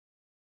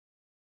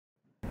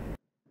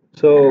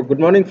So, good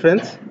morning,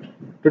 friends.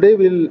 Today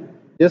we'll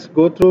just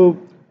go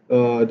through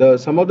the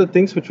some of the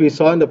things which we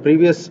saw in the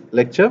previous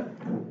lecture.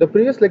 The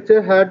previous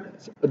lecture had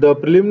the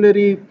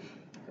preliminary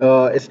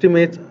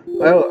estimates.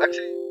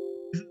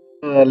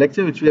 Actually,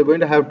 lecture which we are going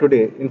to have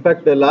today. In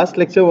fact, the last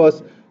lecture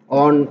was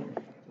on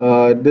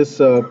this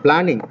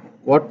planning.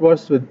 What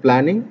was with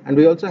planning, and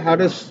we also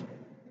had a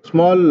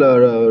small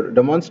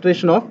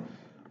demonstration of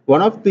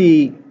one of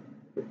the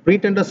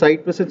pre-tender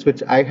site visits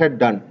which I had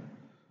done.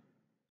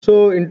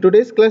 So in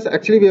today's class,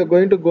 actually, we are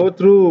going to go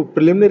through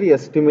preliminary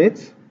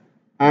estimates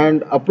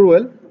and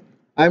approval.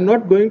 I'm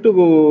not going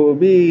to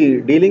be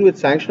dealing with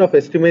sanction of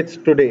estimates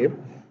today,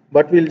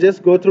 but we'll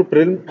just go through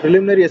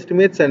preliminary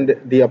estimates and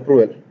the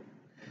approval.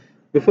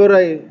 Before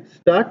I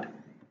start,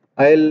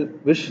 I'll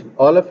wish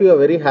all of you a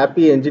very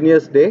happy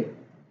Engineers Day.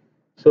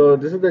 So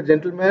this is the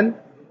gentleman,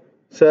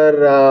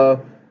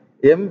 Sir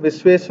M.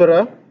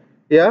 Visveswara,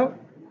 yeah,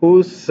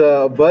 whose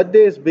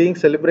birthday is being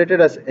celebrated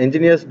as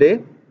Engineers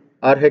Day.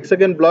 Our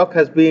hexagon block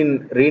has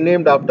been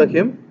renamed after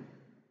him.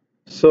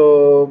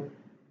 So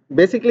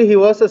basically, he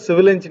was a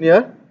civil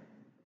engineer.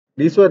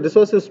 This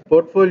was his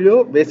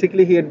portfolio.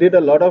 Basically, he did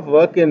a lot of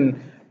work in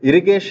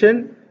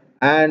irrigation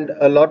and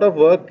a lot of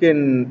work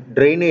in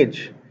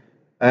drainage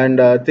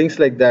and things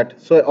like that.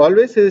 So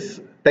always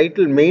his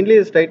title, mainly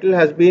his title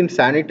has been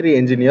sanitary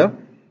engineer,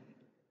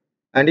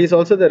 and he's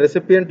also the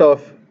recipient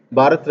of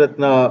Bharat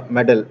Ratna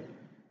medal.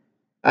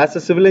 As a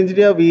civil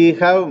engineer, we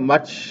have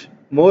much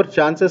more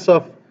chances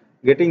of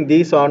getting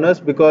these honors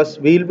because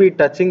we'll be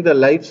touching the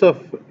lives of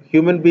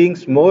human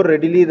beings more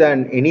readily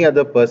than any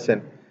other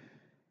person.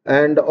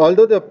 And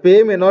although the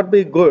pay may not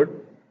be good,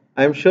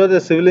 I'm sure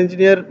the civil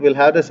engineer will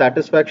have the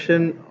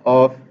satisfaction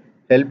of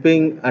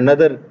helping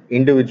another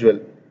individual,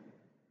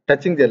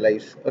 touching their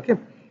lives. Okay.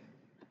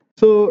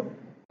 So,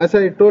 as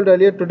I told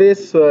earlier,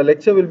 today's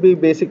lecture will be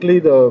basically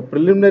the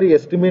preliminary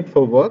estimate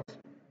for works,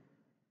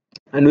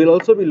 and we'll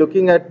also be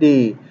looking at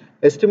the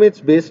estimates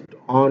based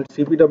on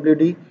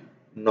CPWD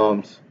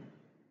norms.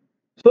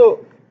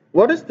 So,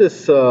 what is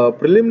this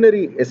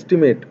preliminary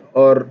estimate,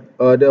 or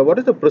what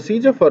is the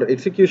procedure for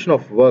execution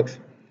of works?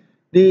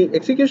 The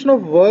execution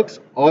of works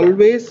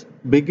always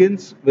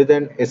begins with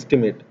an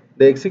estimate.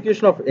 The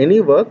execution of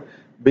any work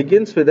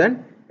begins with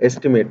an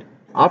estimate.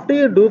 After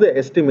you do the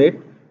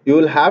estimate, you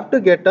will have to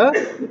get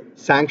a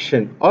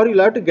sanction, or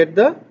you'll have to get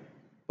the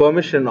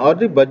permission or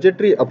the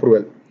budgetary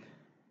approval.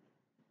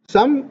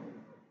 Some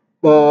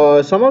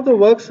of the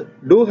works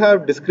do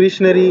have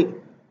discretionary.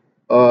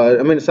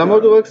 Some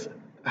of the works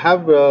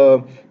have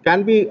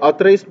can be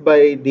authorized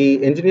by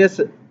the engineers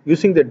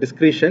using the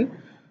discretion.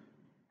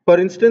 For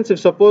instance, if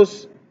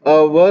suppose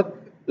a work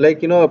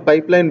like a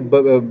pipeline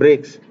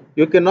breaks,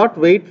 you cannot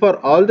wait for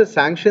all the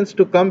sanctions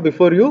to come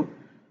before you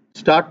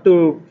start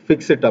to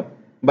fix it up.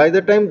 By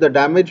the time the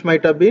damage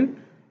might have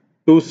been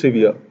too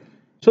severe.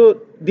 So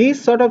these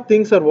sort of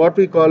things are what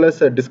we call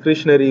as a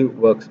discretionary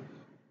works.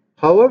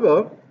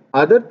 However,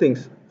 other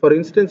things, for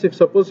instance, if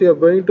suppose you are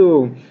going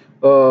to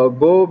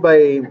go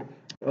by,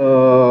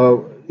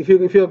 if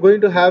you are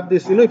going to have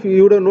this, if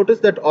you would have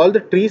noticed that all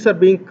the trees are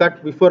being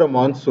cut before a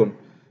monsoon.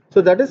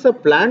 So that is a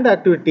planned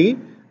activity.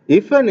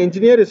 If an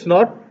engineer is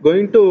not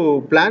going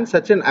to plan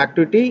such an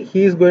activity,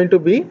 he is going to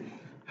be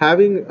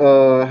having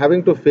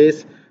to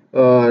face,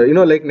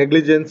 like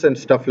negligence and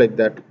stuff like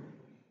that.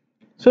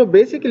 So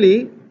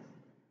basically,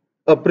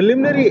 a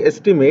preliminary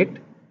estimate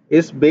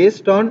is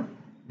based on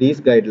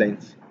these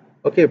guidelines.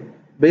 Okay,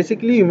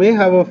 basically you may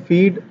have a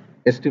feed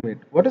estimate.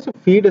 What is a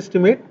feed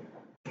estimate?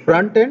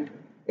 Front end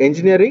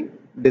engineering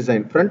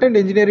design. Front end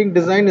engineering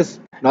design is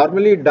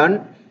normally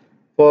done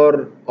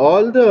for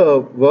all the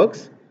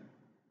works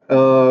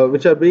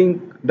which are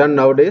being done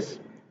nowadays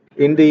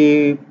in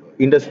the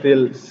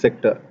industrial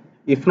sector.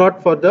 If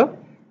not for the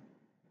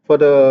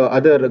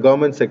other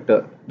government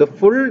sector, the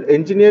full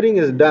engineering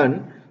is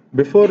done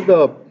before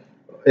the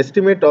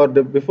estimate or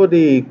before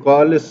the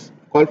call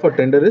for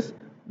tender is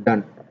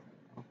done.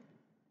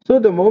 So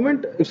the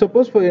moment, if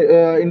suppose for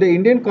in the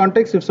Indian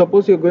context, if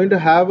suppose you're going to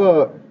have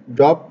a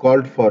job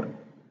called for,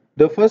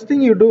 the first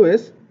thing you do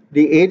is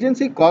the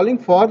agency calling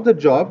for the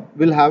job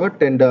will have a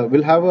tender,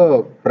 will have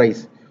a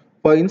price.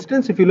 For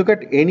instance, if you look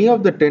at any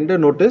of the tender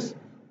notice,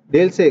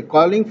 they'll say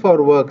calling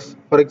for works.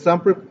 For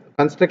example,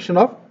 construction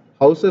of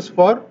houses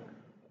for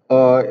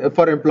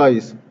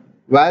employees.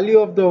 Value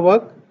of the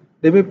work,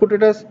 they may put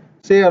it as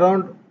say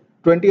around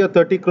 20 or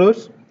 30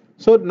 crores.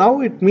 So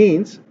now it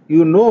means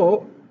you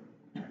know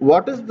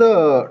what is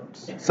the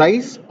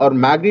size or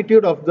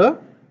magnitude of the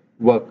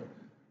work.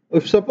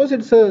 If suppose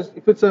it's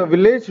a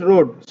village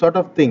road sort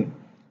of thing,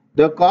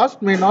 the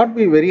cost may not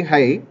be very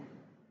high,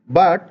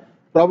 but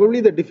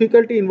probably the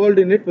difficulty involved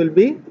in it will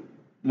be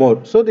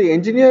more. So the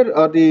engineer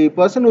or the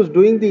person who's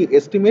doing the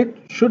estimate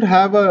should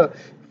have a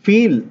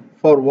feel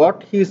for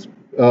what he is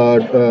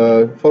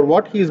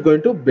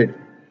going to bid.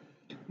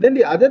 Then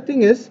the other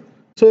thing is,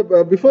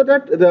 so before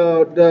that,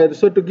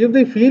 so to give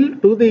the feel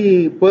to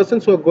the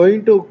persons who are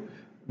going to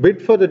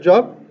bid for the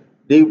job,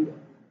 the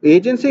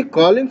agency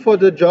calling for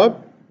the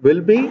job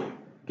will be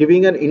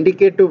giving an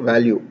indicative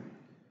value.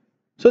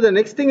 So the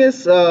next thing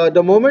is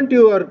the moment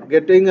you are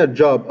getting a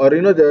job, or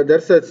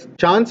there's a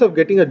chance of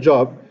getting a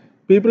job,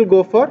 people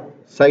go for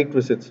site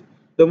visits.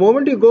 The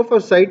moment you go for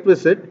site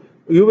visit,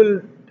 you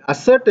will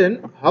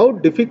ascertain how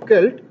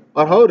difficult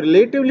or how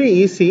relatively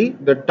easy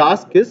the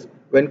task is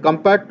when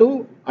compared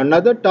to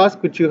another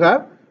task which you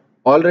have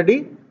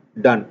already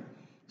done.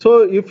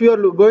 So if you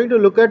are going to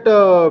look at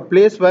a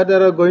place where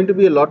there are going to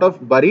be a lot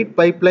of buried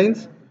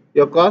pipelines,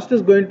 your cost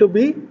is going to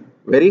be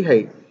very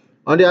high.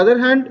 On the other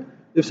hand,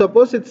 if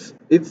suppose it's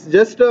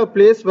just a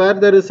place where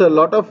there is a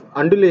lot of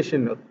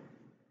undulation,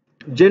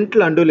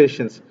 gentle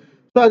undulations,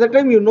 so at the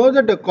time you know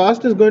that the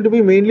cost is going to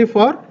be mainly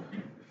for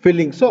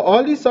filling. So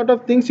all these sort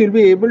of things you'll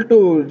be able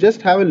to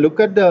just have a look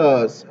at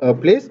the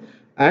place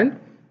and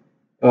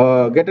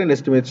get an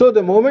estimate. So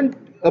the moment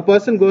a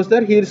person goes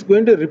there, he is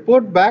going to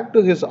report back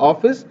to his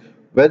office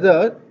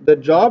whether the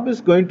job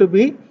is going to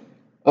be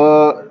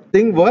a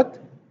thing worth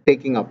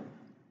taking up.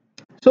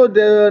 So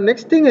the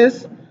next thing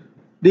is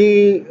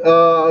the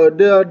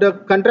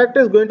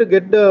contractor is going to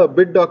get the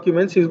bid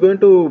documents. He's going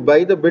to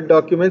buy the bid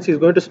documents. He's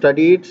going to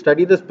study it,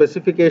 study the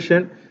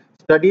specification,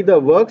 study the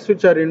works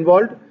which are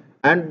involved,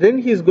 and then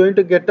he's going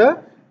to get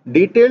a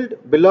detailed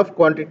bill of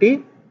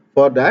quantity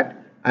for that.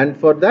 And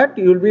for that,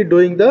 you will be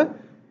doing the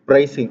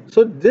pricing.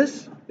 So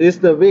this is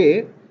the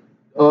way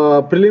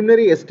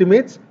preliminary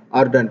estimates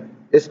are done.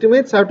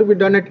 Estimates have to be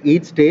done at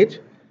each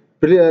stage.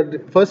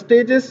 First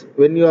stage is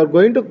when you are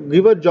going to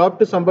give a job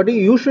to somebody,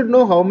 you should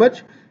know how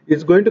much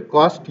it's going to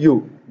cost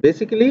you.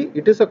 Basically,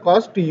 it is a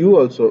cost to you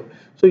also.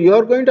 So you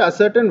are going to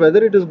ascertain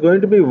whether it is going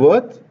to be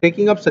worth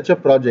taking up such a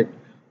project,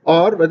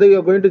 or whether you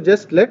are going to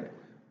just let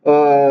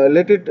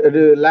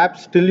it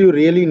lapse till you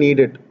really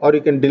need it, or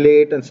you can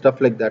delay it and stuff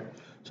like that.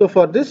 So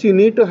for this, you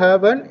need to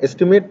have an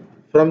estimate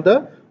from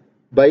the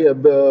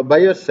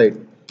buyer side.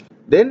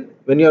 Then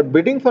when you are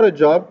bidding for a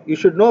job, you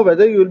should know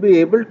whether you will be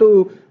able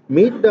to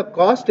meet the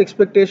cost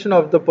expectation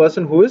of the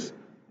person who is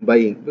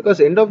buying. Because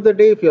end of the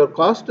day, if your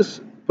cost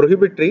is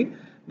prohibitory,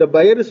 the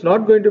buyer is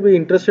not going to be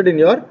interested in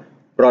your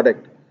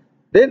product.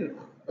 Then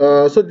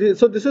so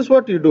this is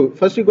what you do.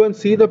 First you go and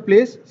see the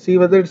place, see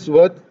whether it's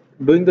worth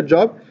doing the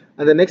job,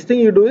 and the next thing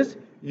you do is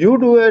you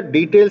do a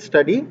detailed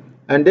study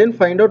and then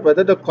find out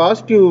whether the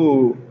cost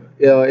you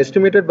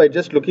estimated by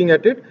just looking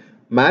at it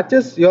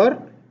matches the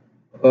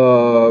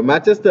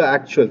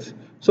actuals.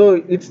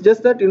 So it's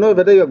just that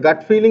whether your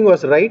gut feeling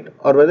was right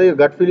or whether your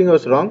gut feeling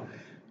was wrong.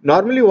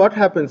 Normally what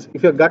happens,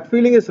 if your gut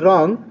feeling is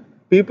wrong,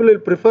 people will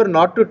prefer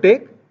not to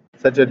take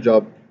such a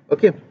job.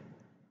 Okay.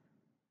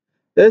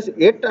 There's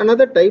yet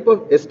another type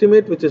of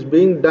estimate which is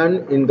being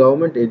done in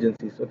government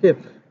agencies. Okay,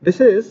 this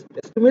is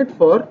estimate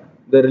for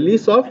the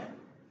release of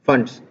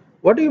funds.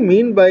 What do you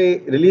mean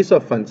by release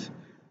of funds?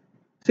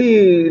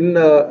 See,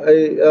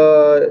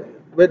 there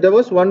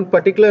was one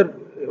particular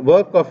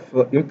work of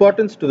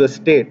importance to the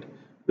state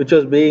which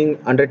was being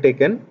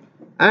undertaken,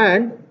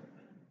 and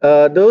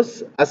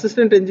those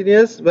assistant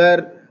engineers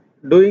were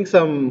doing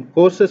some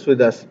courses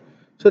with us.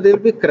 So they'll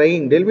be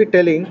crying, they'll be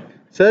telling,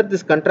 sir,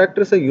 this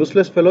contractor is a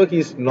useless fellow,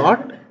 he's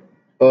not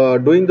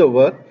doing the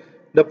work.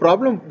 The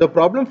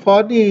problem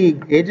for the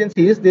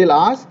agency is they'll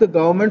ask the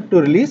government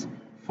to release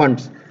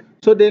funds.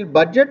 So they'll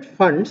budget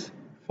funds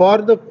for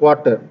the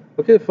quarter.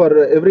 Okay,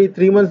 for every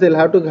 3 months they'll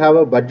have to have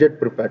a budget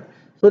prepared.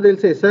 So they'll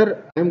say,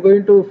 sir, I'm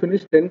going to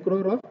finish 10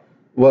 crore of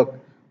work.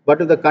 But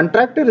if the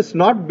contractor is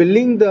not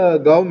billing the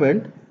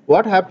government,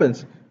 what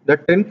happens? The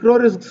 10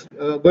 crore is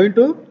going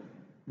to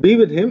be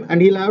with him,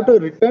 and he'll have to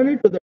return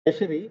it to the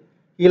treasury.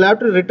 He'll have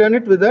to return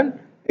it with an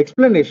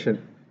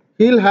explanation.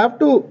 He'll have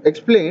to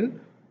explain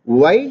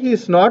why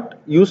he's not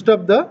used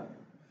up the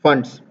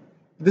funds.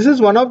 This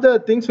is one of the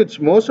things which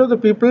most of the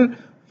people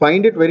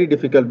find it very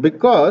difficult,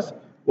 because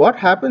what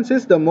happens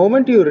is the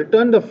moment you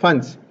return the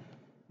funds,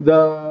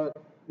 the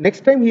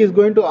next time he is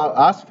going to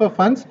ask for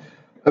funds,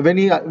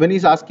 when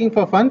he's asking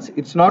for funds,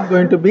 it's not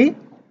going to be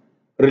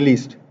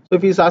released. So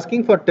if he's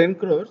asking for 10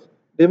 crores,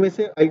 they may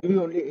say, I'll give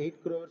you only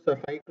 8 crores or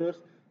 5 crores.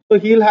 So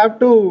he'll have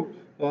to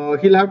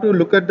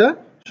look at the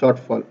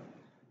shortfall.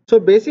 So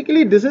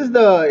basically, this is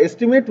the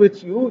estimate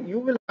which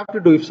you will have to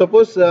do. If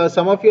suppose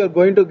some of you are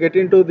going to get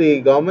into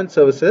the government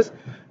services,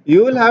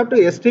 you will have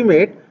to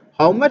estimate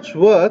how much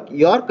work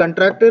your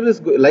contractor is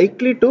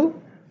likely to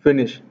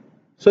finish.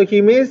 So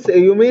you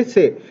may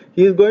say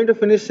he is going to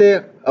finish,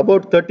 say,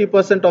 about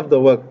 30% of the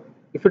work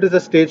if it is a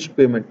staged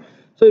payment.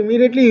 So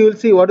immediately you will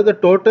see what is the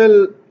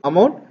total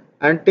amount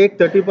and take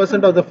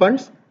 30% of the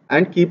funds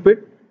and keep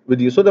it with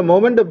you. So the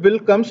moment the bill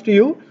comes to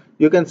you,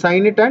 you can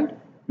sign it and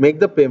make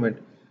the payment.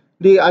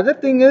 The other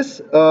thing is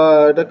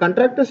the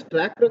contractor's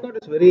track record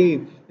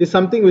is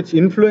something which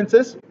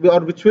influences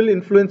or which will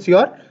influence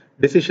your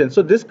decision.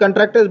 So this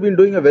contractor has been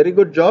doing a very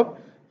good job.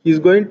 He's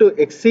going to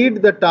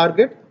exceed the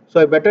target,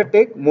 so I better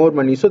take more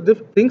money. So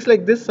things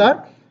like this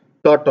are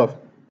thought of.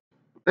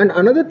 And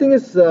another thing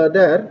is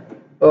the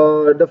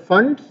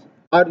funds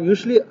are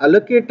usually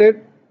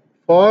allocated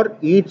for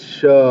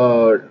each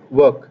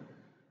work.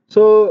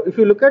 So if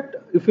you look at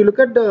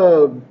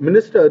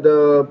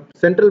the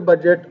central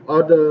budget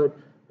or the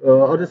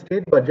or the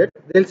state budget,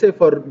 they'll say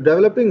for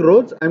developing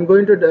roads, I'm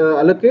going to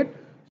allocate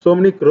so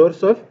many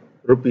crores of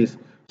rupees.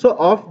 So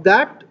of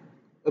that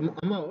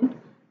amount,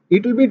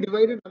 it will be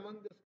divided among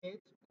the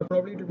states, or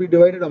probably it will be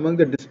divided among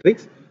the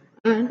districts,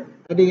 and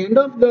at the end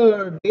of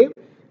the day,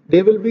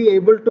 they will be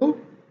able to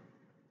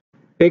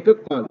take a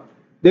call.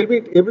 They'll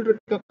be able to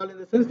take a call in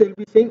the sense they'll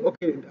be saying,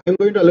 okay, I'm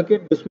going to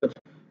allocate this much.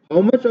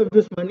 How much of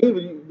this money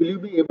will you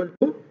be able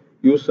to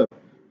use up?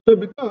 So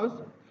because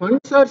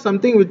funds are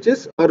something which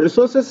is, or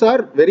resources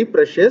are very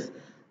precious,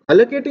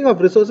 allocating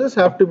of resources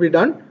have to be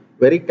done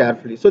very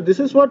carefully. So this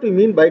is what we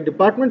mean by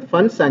department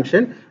fund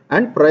sanction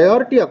and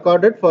priority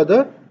accorded for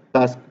the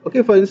task.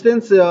 Okay, for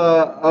instance,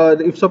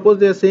 if suppose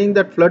they are saying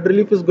that flood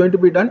relief is going to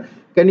be done,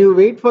 can you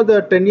wait for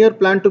the 10-year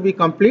plan to be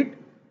complete?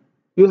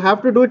 You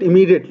have to do it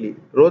immediately.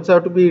 Roads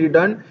have to be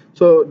done.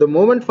 So the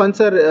moment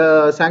funds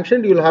are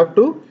sanctioned, you'll have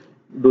to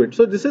do it.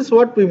 So this is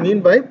what we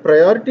mean by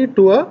priority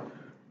to a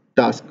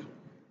task.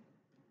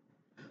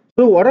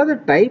 So what are the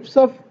types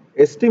of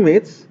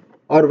estimates,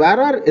 or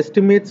where are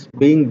estimates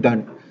being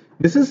done?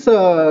 This is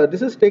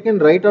taken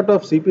right out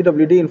of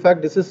CPWD. In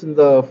fact, this is in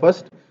the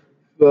first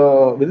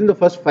within the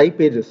first 5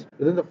 pages.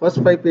 Within the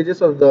first 5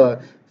 pages of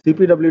the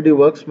CPWD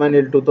Works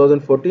Manual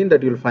 2014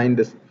 that you'll find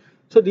this.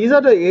 So these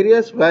are the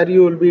areas where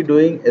you will be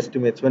doing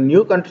estimates. When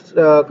new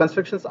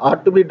constructions are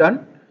to be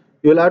done,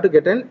 you will have to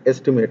get an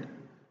estimate.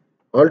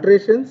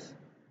 Alterations,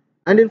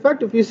 and in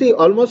fact, if you see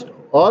almost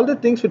all the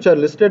things which are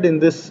listed in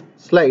this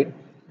slide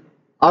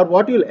are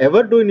what you'll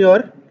ever do in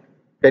your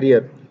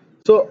career.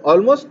 So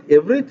almost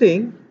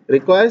everything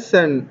requires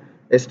an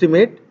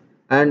estimate,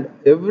 and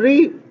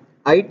every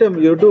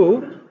item you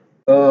do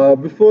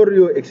before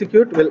you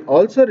execute will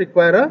also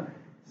require a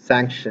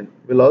sanction.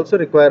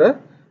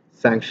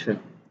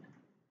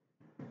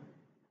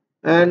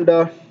 And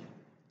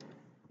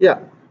yeah,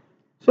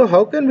 so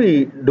how can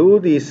we do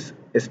these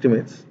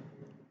estimates?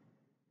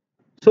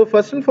 So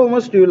first and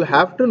foremost, you will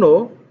have to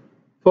know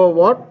for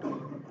what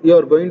you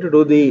are going to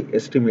do the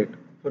estimate.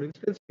 For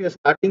instance,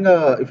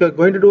 if you are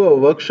going to do a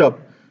workshop,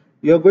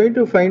 you are going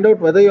to find out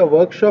whether your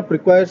workshop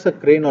requires a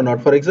crane or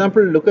not. For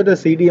example, look at the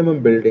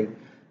CDMM building.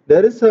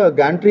 There is a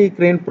gantry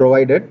crane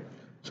provided.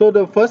 So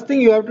the first thing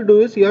you have to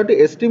do is you have to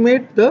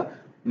estimate the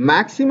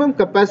maximum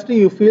capacity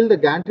you feel the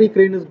gantry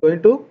crane is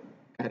going to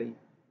carry.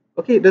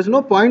 Okay, there's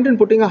no point in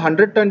putting a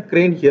 100-ton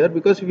crane here,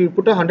 because if you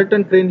put a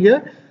 100-ton crane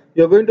here,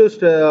 you're going to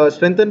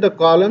strengthen the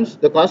columns.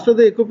 The cost of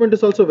the equipment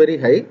is also very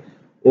high.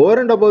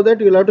 Over and above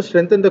that, you'll have to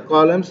strengthen the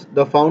columns,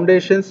 the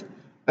foundations,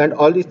 and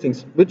all these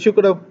things, which you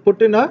could have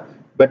put in a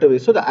better way.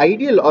 So the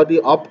ideal or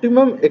the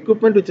optimum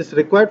equipment which is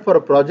required for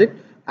a project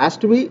has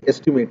to be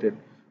estimated.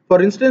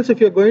 For instance, if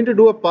you're going to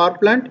do a power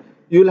plant,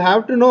 you'll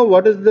have to know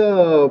what is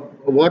the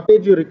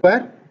wattage you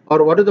require,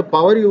 or what is the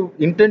power you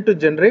intend to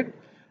generate,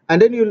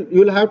 and then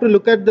you'll have to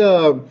look at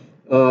the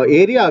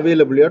area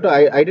available. You have to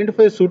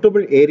identify a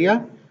suitable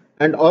area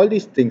and all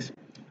these things,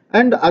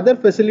 and other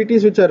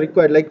facilities which are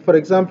required. Like for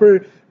example,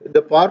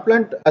 the power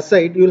plant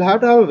aside, you'll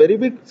have to have a very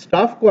big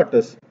staff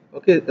quarters.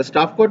 Okay, the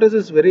staff quarters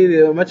is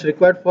very much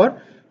required for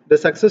the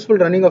successful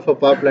running of a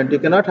power plant. You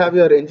cannot have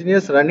your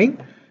engineers running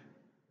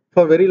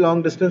for very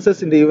long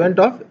distances in the event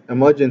of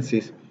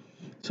emergencies.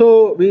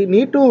 So we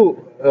need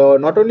to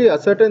not only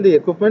ascertain the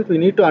equipment, we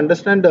need to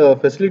understand the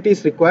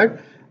facilities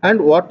required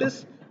and what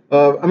is.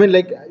 I mean,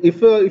 like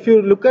if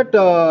you look at,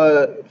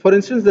 for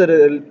instance,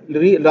 the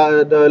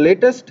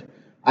latest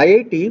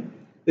IIT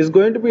is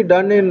going to be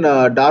done in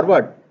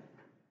Dharwad,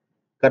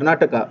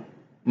 Karnataka.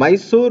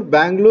 Mysore,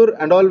 Bangalore,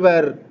 and all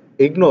were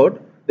ignored.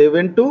 They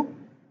went to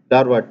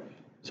Dharwad.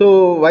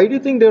 So why do you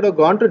think they would have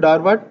gone to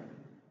Dharwad?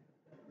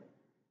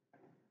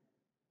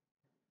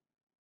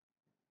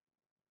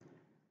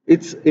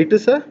 It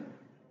is a,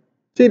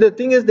 see, the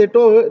thing is, they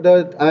told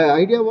the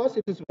idea was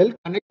it is well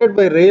connected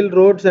by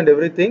railroads and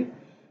everything.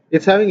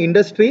 It's having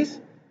industries,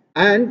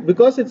 and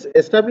because it's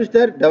established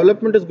there,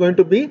 development is going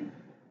to be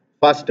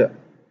faster.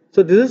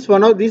 So this is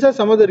one of these are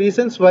some of the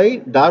reasons why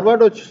Dharwad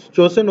was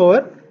chosen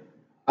over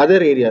other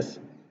areas.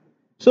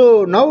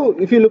 So now,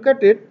 if you look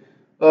at it,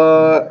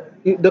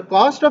 the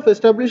cost of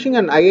establishing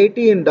an IIT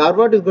in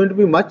Dharwad is going to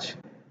be much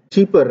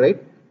cheaper,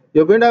 right?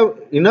 You're going to have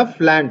enough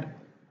land,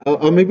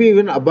 or maybe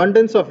even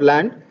abundance of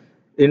land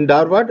in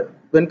Dharwad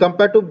when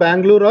compared to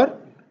Bangalore or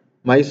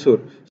Mysore.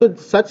 So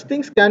such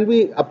things can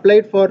be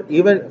applied for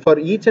even for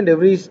each and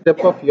every step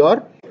of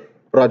your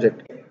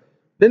project.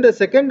 Then the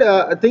second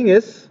thing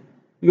is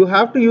you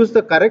have to use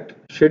the correct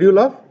schedule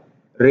of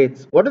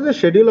rates. What is the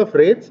schedule of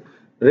rates?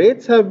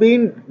 Rates have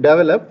been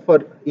developed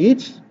for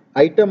each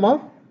item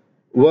of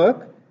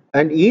work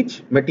and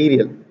each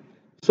material.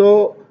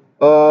 So,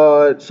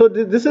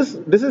 this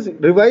is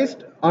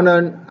revised on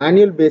an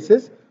annual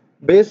basis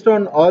based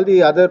on all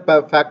the other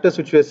factors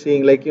which we are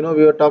seeing. Like we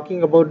were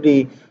talking about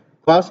the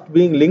cost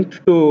being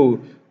linked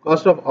to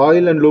cost of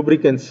oil and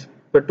lubricants,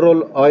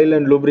 petrol, oil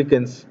and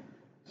lubricants.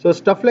 So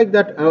stuff like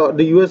that,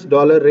 the US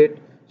dollar rate.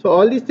 So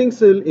all these things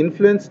will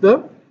influence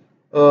the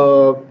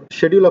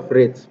schedule of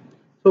rates.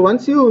 So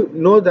once you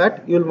know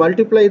that, you'll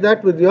multiply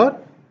that with your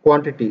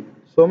quantity.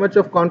 So much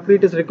of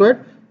concrete is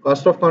required,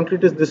 cost of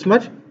concrete is this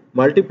much,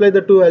 multiply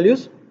the two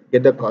values,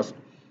 get the cost.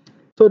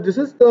 So this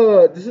is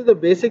the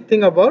basic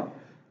thing about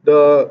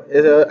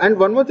the and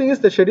one more thing is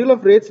the schedule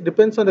of rates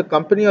depends on the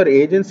company or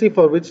agency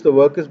for which the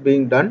work is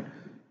being done.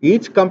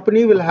 Each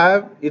company will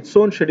have its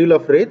own schedule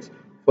of rates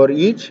for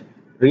each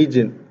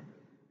region.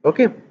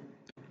 Okay.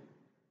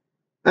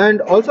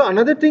 And also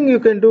another thing you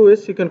can do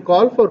is you can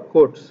call for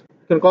quotes.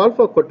 You can call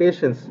for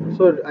quotations.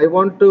 So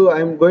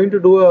I'm going to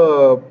do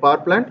a power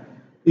plant.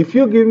 If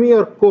you give me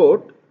your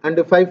quote and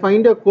if I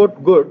find your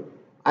quote good,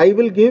 I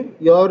will give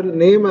your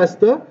name as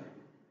the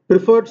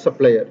preferred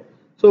supplier.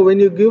 So when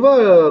you give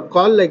a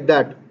call like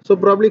that, so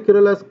probably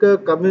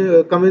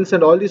Kirolaska, Cummins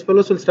and all these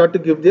fellows will start to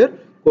give their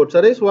quotes.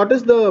 Otherwise, what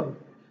is the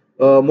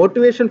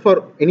motivation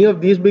for any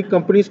of these big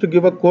companies to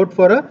give a quote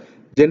for a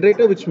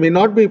generator which may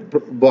not be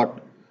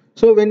bought?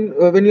 So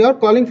when you are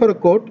calling for a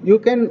quote, you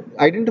can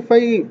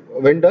identify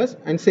vendors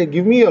and say,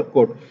 give me your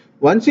quote.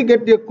 Once you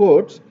get your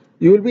quotes,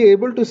 you will be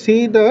able to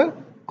see the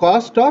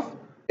cost of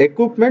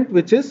equipment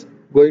which is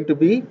going to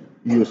be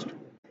used.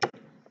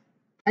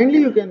 Finally,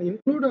 you can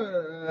include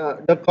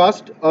the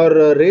cost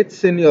or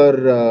rates in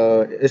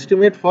your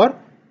estimate for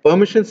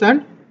permissions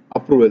and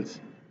approvals.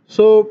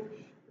 So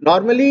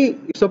normally,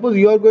 suppose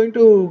you are going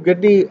to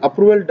get the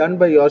approval done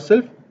by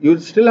yourself, you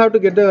still have to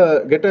get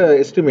a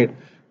estimate.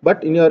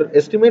 But in your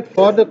estimate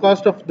for the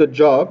cost of the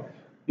job,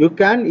 you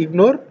can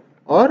ignore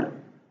or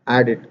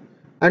add it.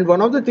 And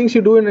one of the things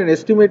you do in an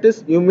estimate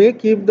is you may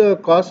keep the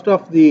cost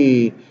of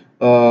the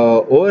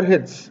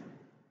overheads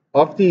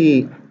of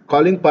the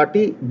calling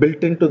party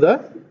built into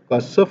the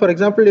cost. So for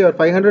example, your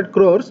 500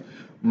 crores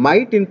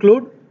might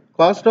include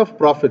cost of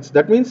profits.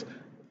 That means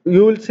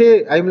you will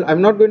say,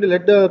 I'm not going to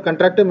let the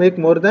contractor make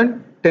more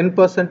than 10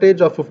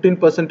 percentage or 15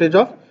 percentage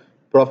of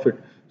profit.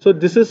 So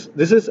this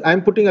is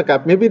I'm putting a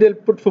cap. Maybe they'll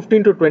put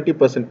 15 to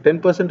 20%.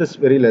 10% is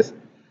very less.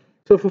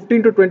 So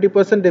 15 to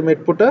 20% they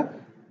might put a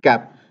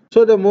cap.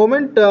 So the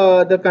moment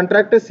the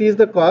contractor sees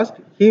the cost,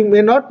 he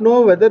may not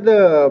know whether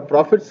the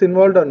profits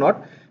involved or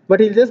not, but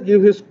he'll just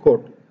give his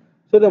quote.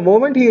 So the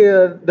moment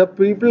the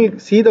people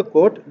see the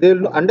quote, they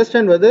will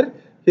understand whether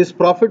his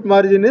profit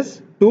margin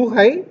is too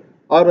high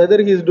or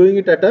whether he is doing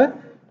it at a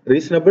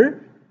reasonable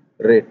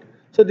rate.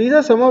 So these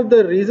are some of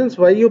the reasons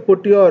why you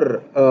put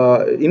your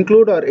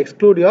include or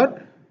exclude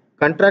your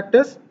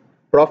contractors,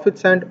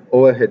 profits and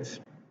overheads.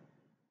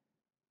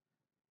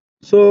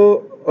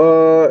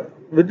 So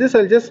with this,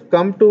 I'll just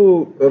come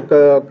to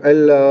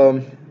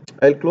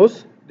I'll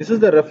close. This is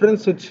the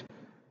reference which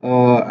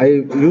I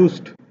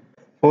used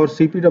for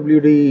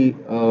CPWD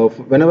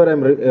whenever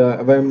I'm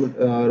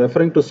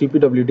referring to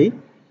CPWD.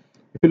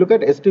 If you look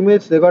at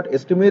estimates, they got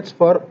estimates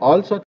for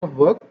all sorts of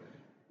work,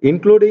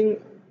 including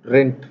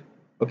rent.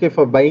 Okay,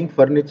 for buying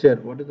furniture,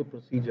 what is the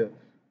procedure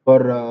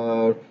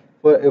for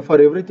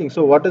everything?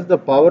 So what is the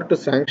power to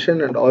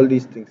sanction and all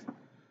these things?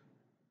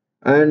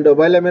 And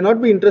while I may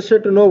not be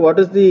interested to know what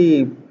is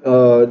the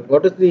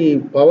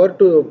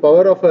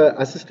power of an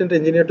assistant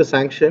engineer to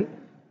sanction,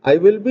 I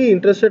will be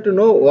interested to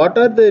know what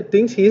are the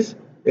things he is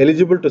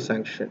eligible to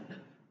sanction.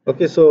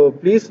 Okay, so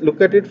please look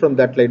at it from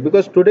that light,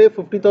 because today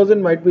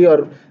 50,000 might be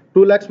or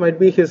 2 lakhs might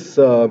be his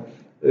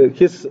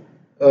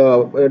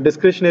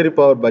discretionary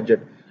power budget.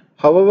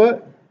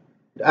 However,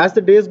 as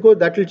the days go,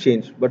 that will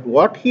change. But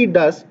what he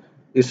does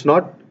is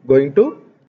not going to